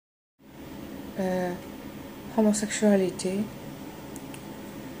uh, homosexuality.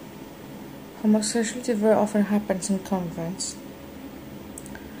 Homosexuality very often happens in convents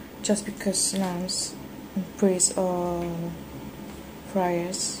just because nuns and priests or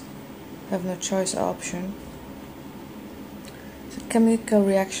friars have no choice or option. It's a chemical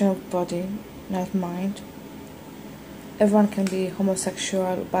reaction of body, not mind. Everyone can be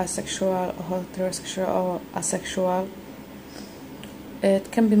homosexual, bisexual, or heterosexual, or asexual.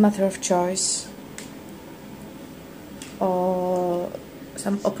 It can be a matter of choice or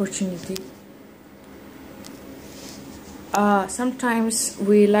some opportunity. Sometimes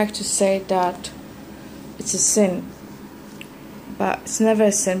we like to say that it's a sin, but it's never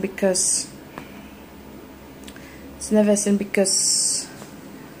a sin because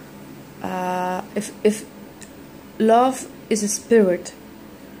if love is a spirit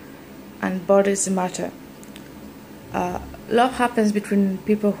and body is a matter, love happens between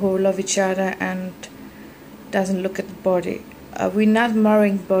people who love each other and doesn't look at the body. We're not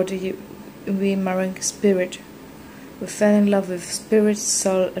marrying body, we're marrying spirit. We fell in love with spirit,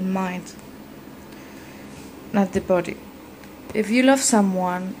 soul and mind, not the body. If you love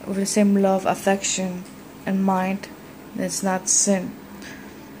someone with the same love, affection and mind, then it's not sin,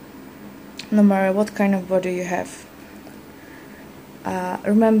 no matter what kind of body you have.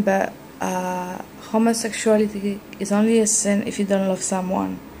 Remember, homosexuality is only a sin if you don't love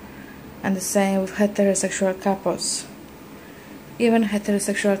someone, and the same with heterosexual couples. Even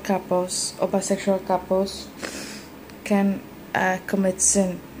heterosexual couples or bisexual couples can commit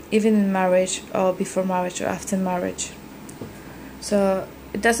sin, even in marriage or before marriage or after marriage. So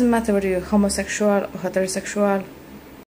it doesn't matter whether you're homosexual or heterosexual,